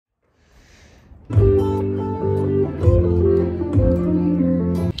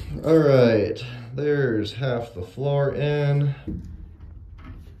All right, there's half the floor in.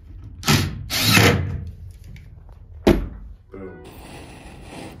 Boom.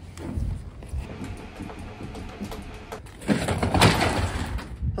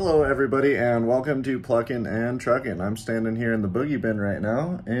 Hello everybody and welcome to Pluckin'&Truckin'. I'm standing here in the Boogie bin right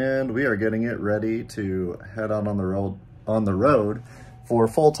now and we are getting it ready to head out on the road for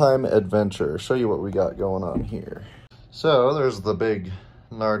full-time adventure. Show you what we got going on here. So there's the big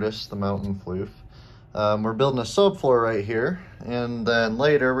Nardis, the mountain floof. We're building a subfloor right here, and then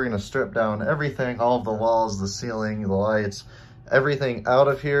later we're going to strip down everything, all of the walls, the ceiling, the lights, everything out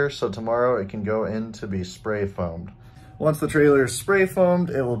of here, so tomorrow it can go in to be spray foamed. Once the trailer is spray foamed,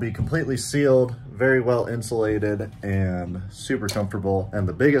 it will be completely sealed, very well insulated, and super comfortable. And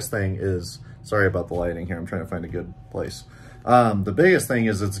the biggest thing is, sorry about the lighting here, I'm trying to find a good place. The biggest thing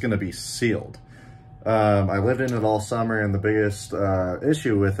is it's going to be sealed. I lived in it all summer, and the biggest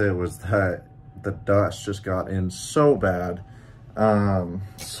issue with it was that the dust just got in so bad.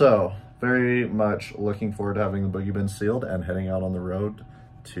 So very much looking forward to having the Boogie bin sealed and heading out on the road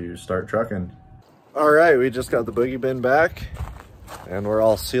to start trucking. All right, we just got the Boogie bin back and we're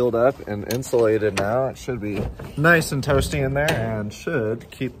all sealed up and insulated now. It should be nice and toasty in there and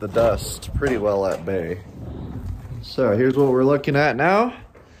should keep the dust pretty well at bay. So here's what we're looking at now.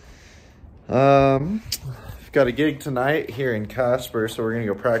 We've got a gig tonight here in Casper, so we're gonna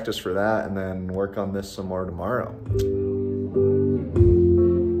go practice for that and then work on this some more tomorrow.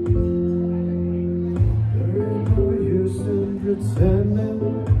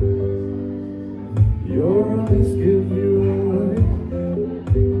 Your eyes give you away.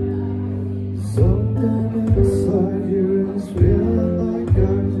 Something inside you is feeling like I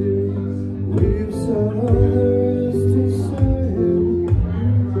do. We've said others to say.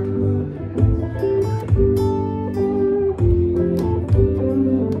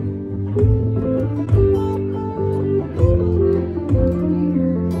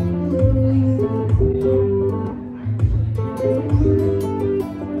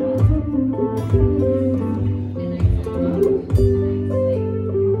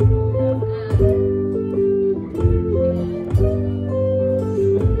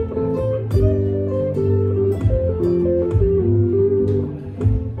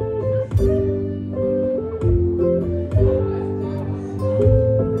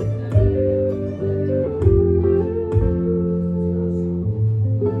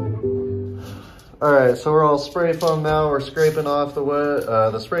 All right, so we're all spray foam now. We're scraping off the wood,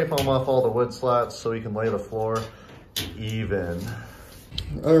 the spray foam off all the wood slats so we can lay the floor even.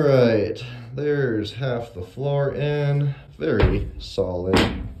 All right, there's half the floor in, very solid.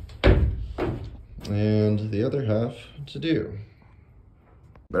 And the other half to do.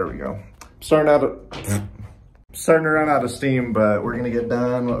 There we go. Starting to run out of steam, but we're gonna get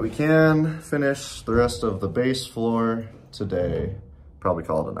done what we can, finish the rest of the base floor today. Probably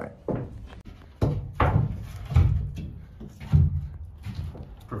call it a night.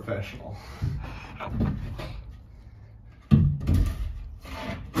 Professional.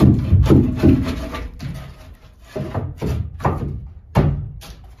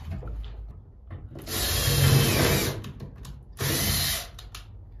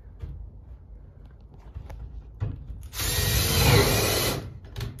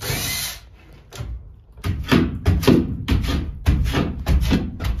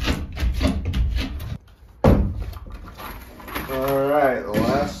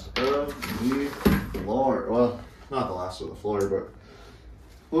 Of the floor, but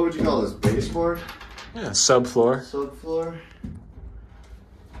what would you call this? Baseboard? Yeah, subfloor. Subfloor.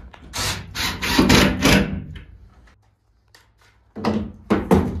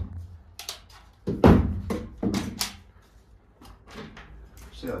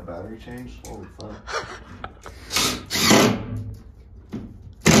 See how battery changed? Holy fuck.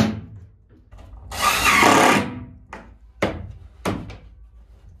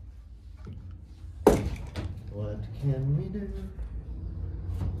 What can we do?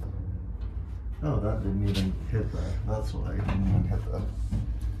 Oh, that didn't even hit that. That's why it didn't even hit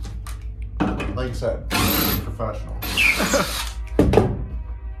that. Like you said, professional.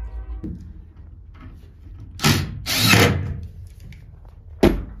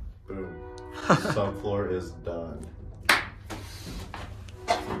 Boom. Subfloor is done.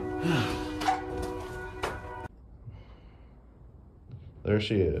 There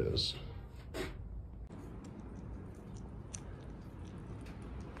she is.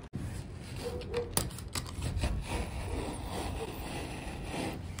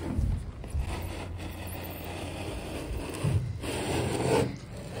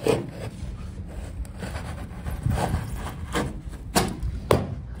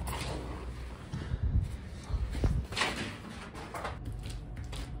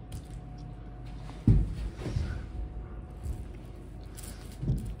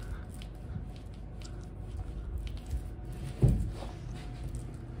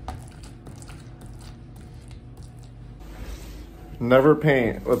 never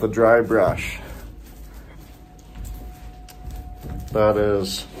paint with a dry brush. That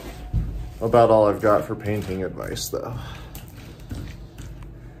is about all I've got for painting advice though.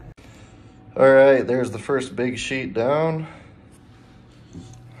 All right, there's the first big sheet down.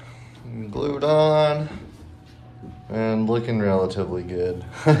 Glued on and looking relatively good.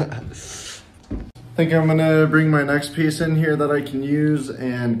 Think I'm gonna bring my next piece in here that I can use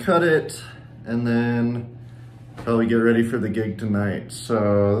and cut it, and then probably get ready for the gig tonight.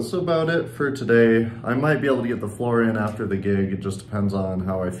 So that's about it for today. I might be able to get the floor in after the gig. It just depends on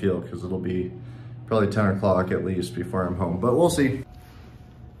how I feel, because it'll be probably 10 o'clock at least before I'm home, but we'll see.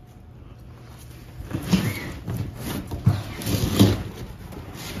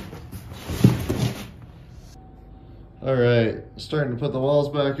 All right, starting to put the walls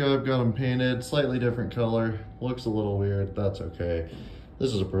back up, got them painted, slightly different color. Looks a little weird, that's okay.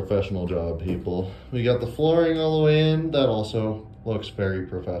 This is a professional job, people. We got the flooring all the way in, that also looks very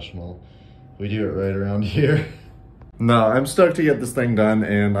professional. We do it right around here. No, I'm stoked to get this thing done,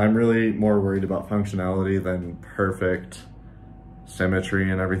 and I'm really more worried about functionality than perfect symmetry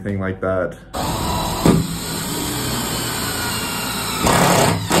and everything like that.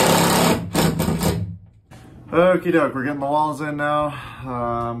 Okie doke, we're getting the walls in now.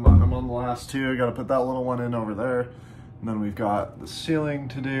 I'm on the last two. I gotta put that little one in over there. And then we've got the ceiling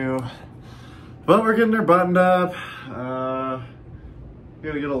to do. But we're getting her buttoned up. We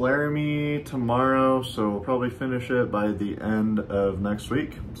gotta get a Laramie tomorrow, so we'll probably finish it by the end of next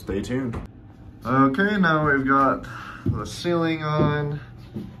week. Stay tuned. Okay, now we've got the ceiling on.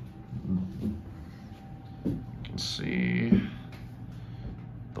 You can see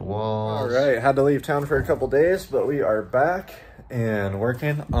the walls. All right, had to leave town for a couple days, but we are back and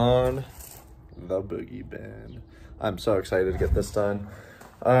working on the Boogie bin. I'm so excited to get this done.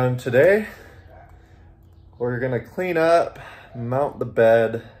 Today, we're gonna clean up, mount the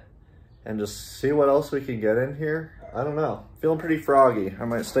bed, and just see what else we can get in here. I don't know, feeling pretty froggy. I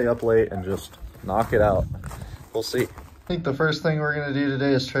might stay up late and just knock it out. We'll see. I think the first thing we're gonna do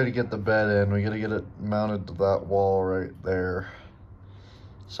today is try to get the bed in. We gotta get it mounted to that wall right there.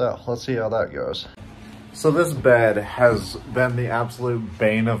 So let's see how that goes. So this bed has been the absolute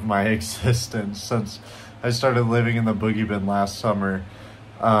bane of my existence since I started living in the Boogie bin last summer.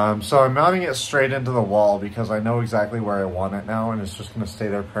 So I'm mounting it straight into the wall because I know exactly where I want it now, and it's just gonna stay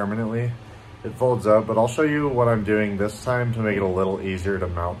there permanently. It folds up, but I'll show you what I'm doing this time to make it a little easier to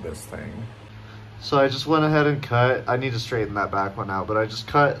mount this thing. So I just went ahead and cut, I need to straighten that back one out, but I just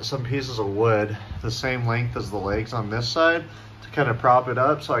cut some pieces of wood the same length as the legs on this side, kind of prop it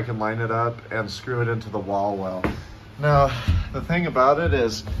up so I can line it up and screw it into the wall well. Now, the thing about it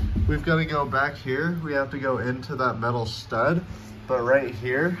is we've got to go back here. We have to go into that metal stud, but right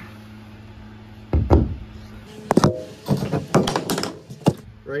here,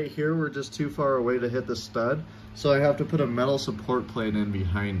 we're just too far away to hit the stud. So I have to put a metal support plate in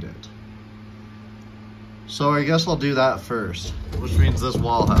behind it. So I guess I'll do that first, which means this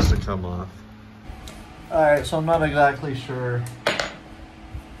wall has to come off. All right, so I'm not exactly sure.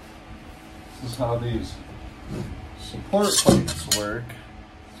 This is how these support plates work.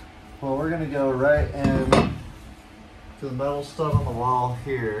 Well, we're gonna go right in to the metal stud on the wall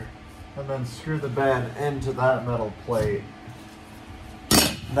here, and then screw the bed into that metal plate.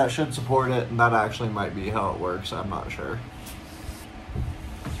 That should support it, and that actually might be how it works, I'm not sure.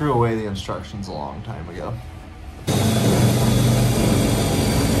 Threw away the instructions a long time ago.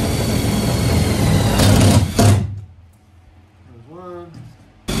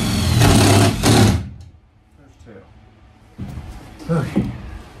 Okay,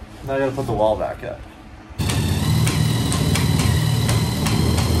 now I gotta put the wall back up.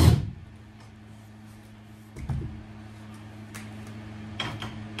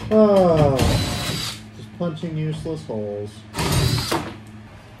 Oh, just punching useless holes.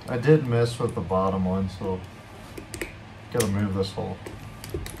 I did miss with the bottom one, so gotta move this whole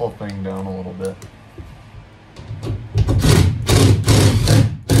thing down a little bit.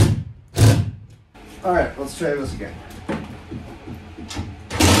 All right, let's try this again.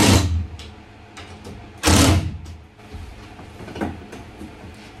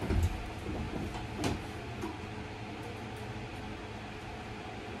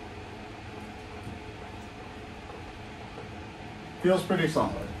 Feels pretty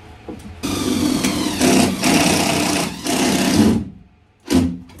solid.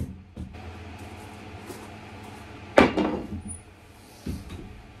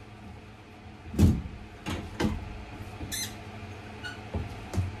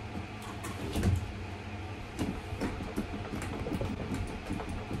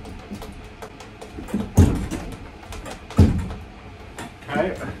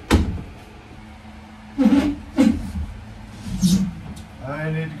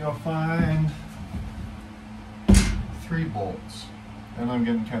 I need to go find 3 bolts, and I'm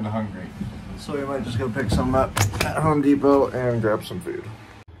getting kind of hungry. So we might just go pick some up at Home Depot and grab some food.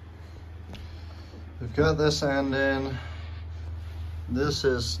 We've got this end in. This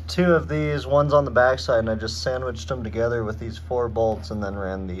is 2 of these, one's on the back side, and I just sandwiched them together with these 4 bolts and then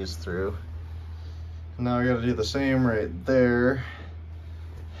ran these through. Now I gotta do the same right there,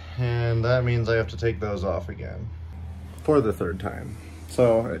 and that means I have to take those off again for the 3rd time.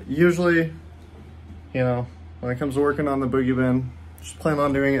 So usually, you know, when it comes to working on the Boogie bin, just plan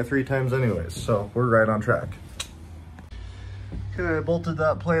on doing it 3 times anyways, so we're right on track. Okay, I bolted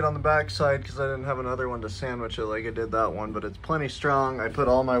that plate on the back side because I didn't have another one to sandwich it like I did that one, but it's plenty strong. I put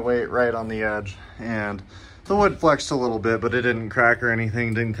all my weight right on the edge, and the wood flexed a little bit, but it didn't crack or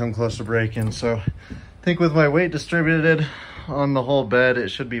anything, didn't come close to breaking. So I think with my weight distributed on the whole bed, it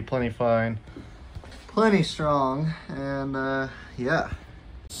should be plenty fine, plenty strong, and yeah.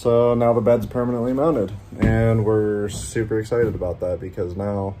 So now the bed's permanently mounted, and we're super excited about that because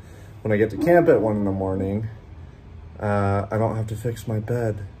now when I get to camp at 1 in the morning, I don't have to fix my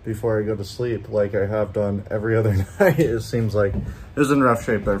bed before I go to sleep like I have done every other night. It seems like it was in rough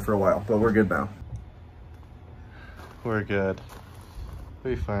shape there for a while, but we're good now. We're good.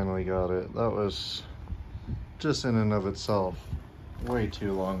 We finally got it. That was just in and of itself way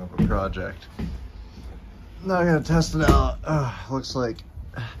too long of a project. Now I'm gonna test it out. Looks like,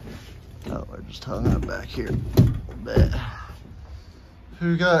 oh, I just hung it back here a bit.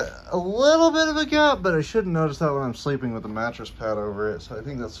 We got a little bit of a gap, but I shouldn't notice that when I'm sleeping with a mattress pad over it, so I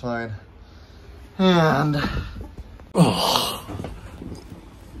think that's fine. And, oh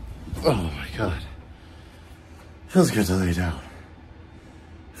my God. Feels good to lay down.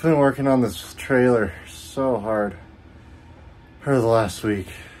 I've been working on this trailer so hard for the last week.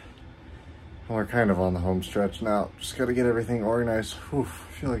 And we're kind of on the home stretch now. Just gotta get everything organized. Whew,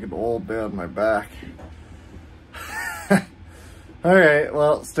 I feel like an old man on my back. All right,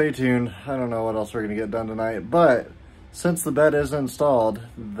 well, stay tuned. I don't know what else we're gonna get done tonight, but since the bed is installed,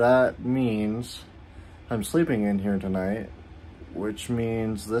 that means I'm sleeping in here tonight, which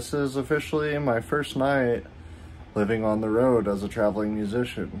means this is officially my first night living on the road as a traveling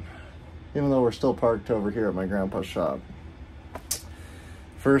musician, even though we're still parked over here at my grandpa's shop.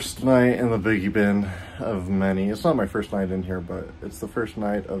 First night in the Boogie bin of many. It's not my first night in here, but it's the first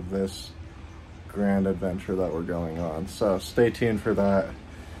night of this grand adventure that we're going on, so stay tuned for that.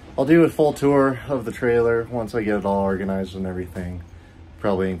 I'll do a full tour of the trailer once I get it all organized and everything.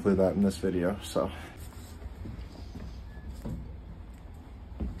 Probably include that in this video. So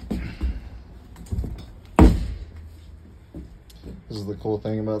this is the cool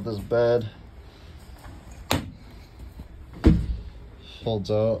thing about this bed. Folds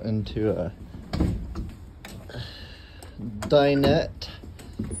out into a dinette,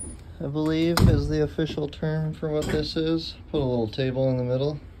 I believe is the official term for what this is. Put a little table in the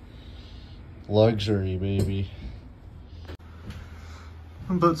middle. Luxury, baby.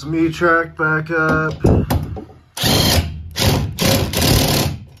 And put some E-track back up.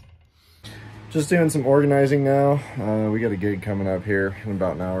 Just doing some organizing now. We got a gig coming up here in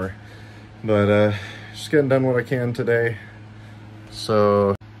about an hour. But just getting done what I can today.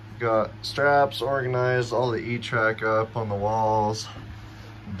 So got straps organized, all the E-track up on the walls.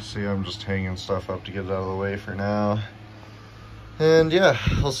 See, I'm just hanging stuff up to get it out of the way for now. And yeah,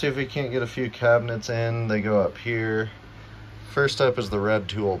 we'll see if we can't get a few cabinets in. They go up here. First up is the red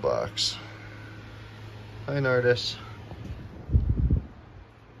toolbox. Hi, Nardis.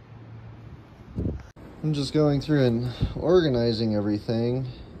 I'm just going through and organizing everything.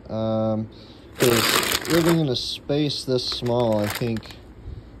 Because living in a space this small, I think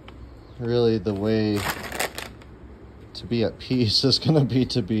really the way to be at peace is going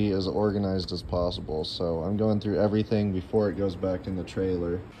to be as organized as possible. So I'm going through everything before it goes back in the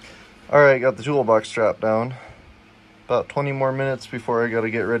trailer. All right, got the toolbox strapped down. About 20 more minutes before I got to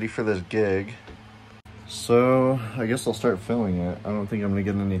get ready for this gig. So I guess I'll start filling it. I don't think I'm going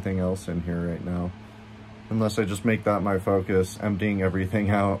to get anything else in here right now, unless I just make that my focus, emptying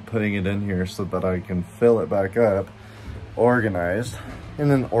everything out, putting it in here so that I can fill it back up, organized, in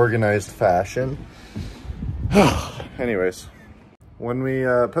an organized fashion. Anyways, when we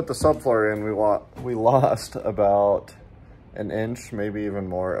put the subfloor in, we lost about an inch, maybe even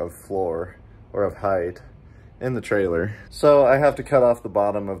more, of floor, or of height, in the trailer. So I have to cut off the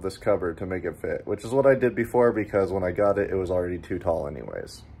bottom of this cupboard to make it fit, which is what I did before, because when I got it, it was already too tall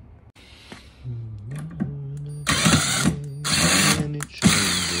anyways.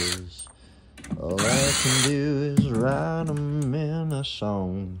 All I can do is write them in a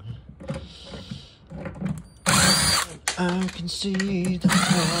song. I can see the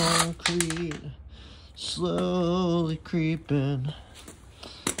concrete slowly creeping.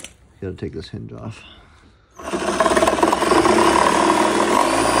 Gotta take this hinge off.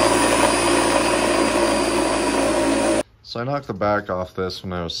 So I knocked the back off this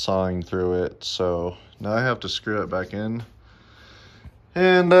when I was sawing through it, so now I have to screw it back in.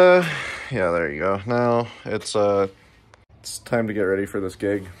 And yeah, there you go. Now it's time to get ready for this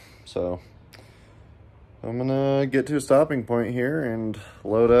gig. So I'm gonna get to a stopping point here and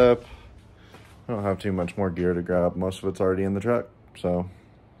load up. I don't have too much more gear to grab. Most of it's already in the truck. So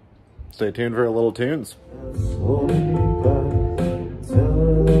stay tuned for a little tunes.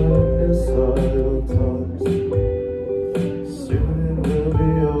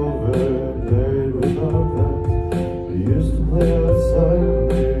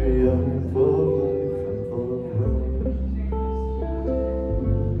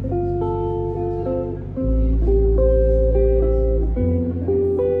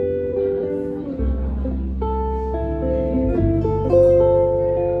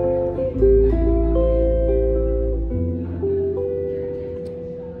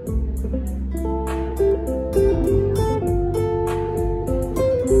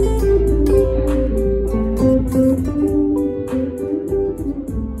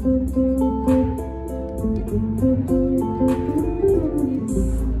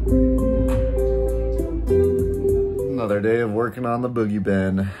 Another day of working on the boogie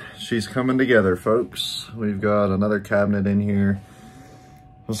bin. She's coming together, folks. We've got another cabinet in here.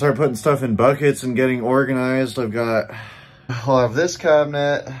 We'll start putting stuff in buckets and getting organized. I'll have this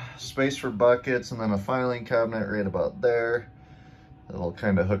cabinet, space for buckets, and then a filing cabinet right about there. It'll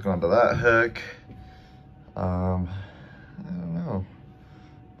kind of hook onto that hook. I don't know.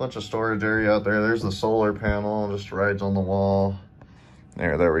 Bunch of storage area out there. There's the solar panel, just rides on the wall.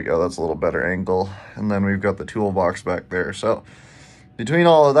 There we go. That's a little better angle. And then we've got the toolbox back there. So between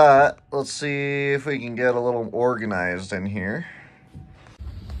all of that, let's see if we can get a little organized in here.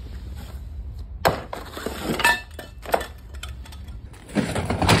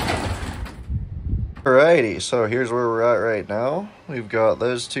 Alrighty, so here's where we're at right now. We've got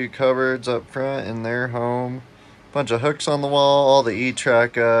those two cupboards up front in their home. Bunch of hooks on the wall, all the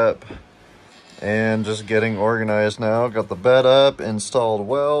E-track up. And just getting organized now. Got the bed up, installed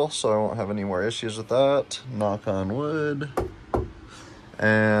well, so I won't have any more issues with that. Knock on wood.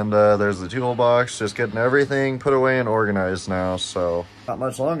 And there's the toolbox, just getting everything put away and organized now, so not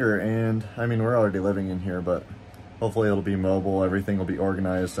much longer. And I mean, we're already living in here, but hopefully it'll be mobile, everything will be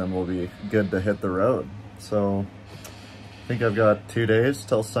organized, and we'll be good to hit the road. So I think I've got 2 days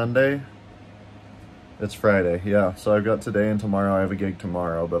till Sunday. It's Friday, yeah. So I've got today and tomorrow. I have a gig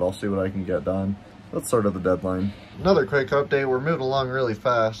tomorrow, but I'll see what I can get done. That's sort of the deadline. Another quick update. We're moving along really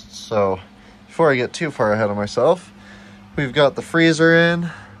fast. So before I get too far ahead of myself, we've got the freezer in.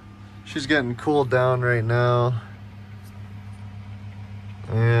 She's getting cooled down right now.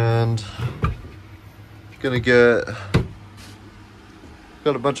 And got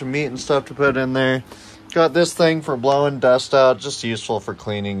a bunch of meat and stuff to put in there. Got this thing for blowing dust out, just useful for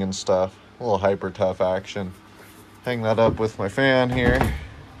cleaning and stuff. A little hyper tough action. Hang that up with my fan here.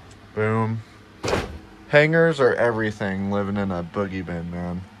 Boom. Hangers are everything living in a boogie bin,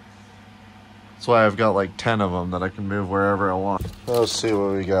 man. That's why I've got like 10 of them that I can move wherever I want. Let's see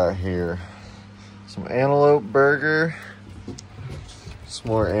what we got here. Some antelope burger. Some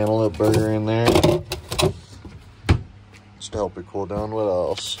more antelope burger in there. Just to help it cool down. What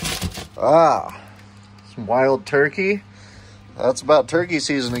else? Some wild turkey. That's about turkey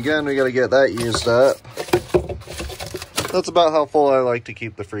season again. We got to get that used up. That's about how full I like to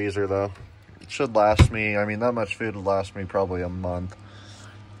keep the freezer, though. It should last me, I mean, that much food would last me probably a month.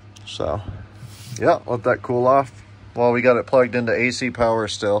 So, yeah, let that cool off. Well, we got it plugged into AC power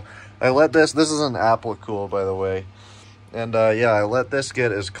still. I let this is an Apple-Cool, by the way. And yeah, I let this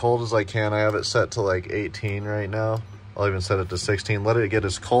get as cold as I can. I have it set to like 18 right now. I'll even set it to 16. Let it get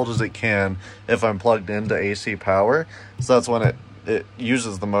as cold as it can if I'm plugged into AC power. So that's when it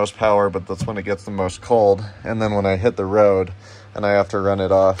uses the most power, but that's when it gets the most cold. And then when I hit the road and I have to run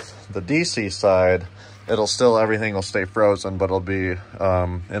it off the DC side, everything will stay frozen, but it'll be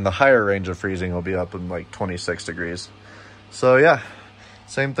in the higher range of freezing. It'll be up in like 26 degrees. So yeah,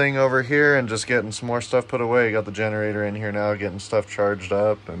 same thing over here, and just getting some more stuff put away. Got the generator in here now, getting stuff charged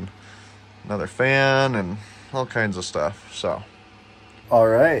up, and another fan and all kinds of stuff. So all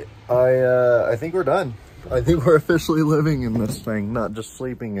right, I think we're done. I think we're officially living in this thing, not just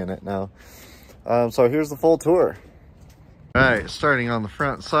sleeping in it now. So here's the full tour. All right, starting on the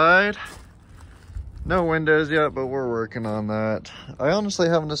front side. No windows yet, but we're working on that. I honestly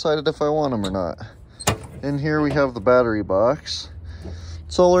haven't decided if I want them or not. In here we have the battery box.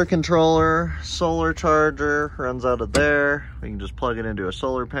 Solar controller, solar charger runs out of there. We can just plug it into a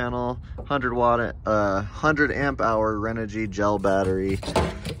solar panel. 100 amp hour Renogy gel battery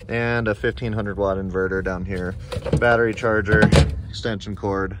and a 1500 watt inverter down here. Battery charger, extension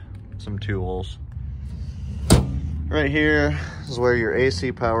cord, some tools. Right here is where your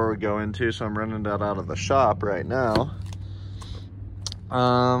AC power would go into, so I'm running that out of the shop right now.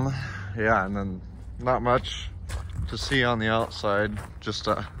 Yeah, and then not much to see on the outside, just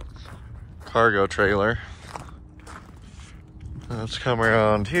a cargo trailer. Let's come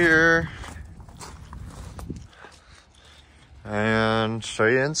around here and show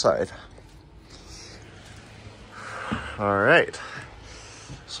you inside. All right,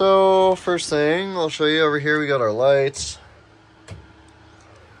 so first thing I'll show you over here, we got our lights.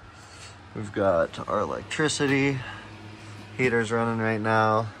 We've got our electricity, heater's running right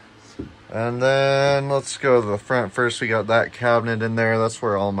now. And then let's go to the front first. We got that cabinet in there. That's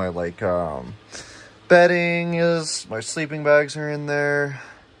where all my like bedding is. My sleeping bags are in there.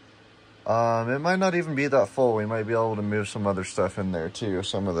 It might not even be that full. We might be able to move some other stuff in there too.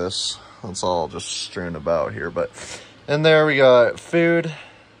 Some of this, that's all just strewn about here. But in there we got food,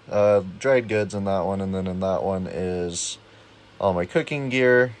 dried goods in that one. And then in that one is all my cooking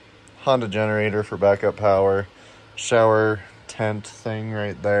gear, Honda generator for backup power, shower tent thing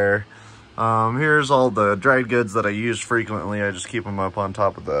right there. Here's all the dried goods that I use frequently. I just keep them up on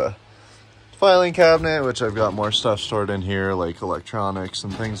top of the filing cabinet, which I've got more stuff stored in here, like electronics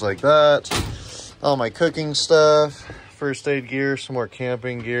and things like that. All my cooking stuff, first aid gear, some more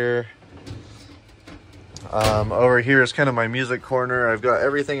camping gear. Over here is kind of my music corner. I've got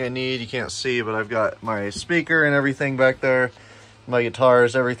everything I need. You can't see, but I've got my speaker and everything back there. My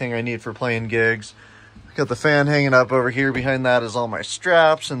guitars, everything I need for playing gigs. Got the fan hanging up over here. Behind that is all my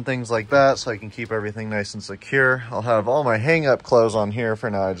straps and things like that, so I can keep everything nice and secure. I'll have all my hang-up clothes on here. For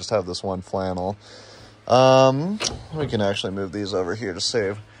now, I just have this one flannel. We can actually move these over here to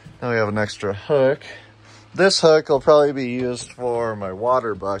save. Now we have an extra hook. This hook will probably be used for my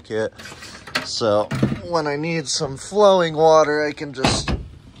water bucket. So when I need some flowing water, I can just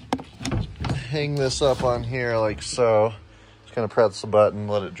hang this up on here like so. Just kind of press the button,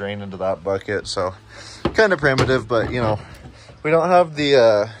 let it drain into that bucket. So kind of primitive, but you know, we don't have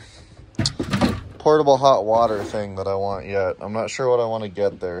the portable hot water thing that I want yet. I'm not sure what I want to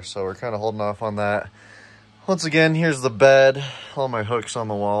get there, so we're kind of holding off on that. Once again, here's the bed, all my hooks on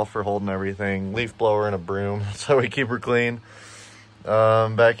the wall for holding everything, leaf blower and a broom. That's how we keep her clean.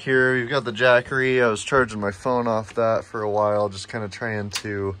 Back here you've got the Jackery. I was charging my phone off that for a while, just kind of trying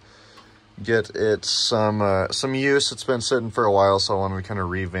to get it some use. It's been sitting for a while, so I wanted to kind of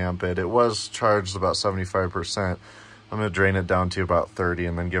revamp it. It was charged about 75%. I'm going to drain it down to about 30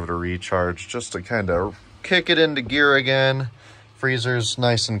 and then give it a recharge just to kind of kick it into gear again. Freezer's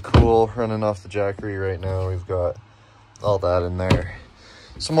nice and cool, running off the Jackery right now. We've got all that in there.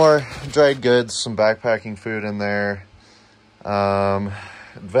 Some more dried goods, some backpacking food in there.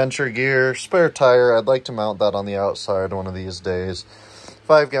 Adventure gear, spare tire. I'd like to mount that on the outside one of these days.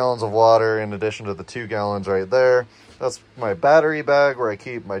 5 gallons of water in addition to the 2 gallons right there. That's my battery bag where I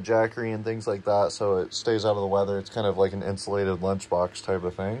keep my Jackery and things like that, so it stays out of the weather. It's kind of like an insulated lunchbox type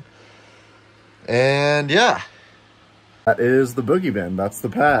of thing. And yeah, that is the boogie bin. That's the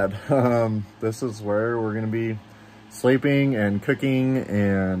pad. This is where we're going to be sleeping and cooking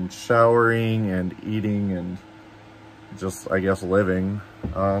and showering and eating and just, I guess, living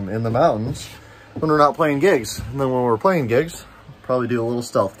in the mountains when we're not playing gigs. And then when we're playing gigs, probably do a little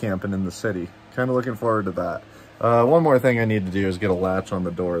stealth camping in the city. Kind of looking forward to that. One more thing I need to do is get a latch on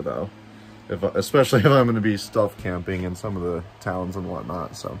the door though, especially if I'm going to be stealth camping in some of the towns and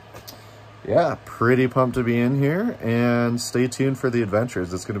whatnot. So yeah, pretty pumped to be in here, and stay tuned for the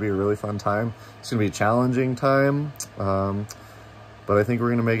adventures. It's going to be a really fun time. It's going to be a challenging time, but I think we're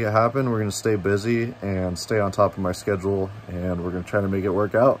going to make it happen. We're going to stay busy and stay on top of my schedule, and we're going to try to make it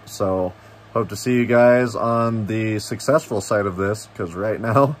work out. So hope to see you guys on the successful side of this, because right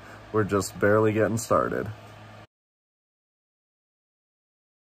now we're just barely getting started.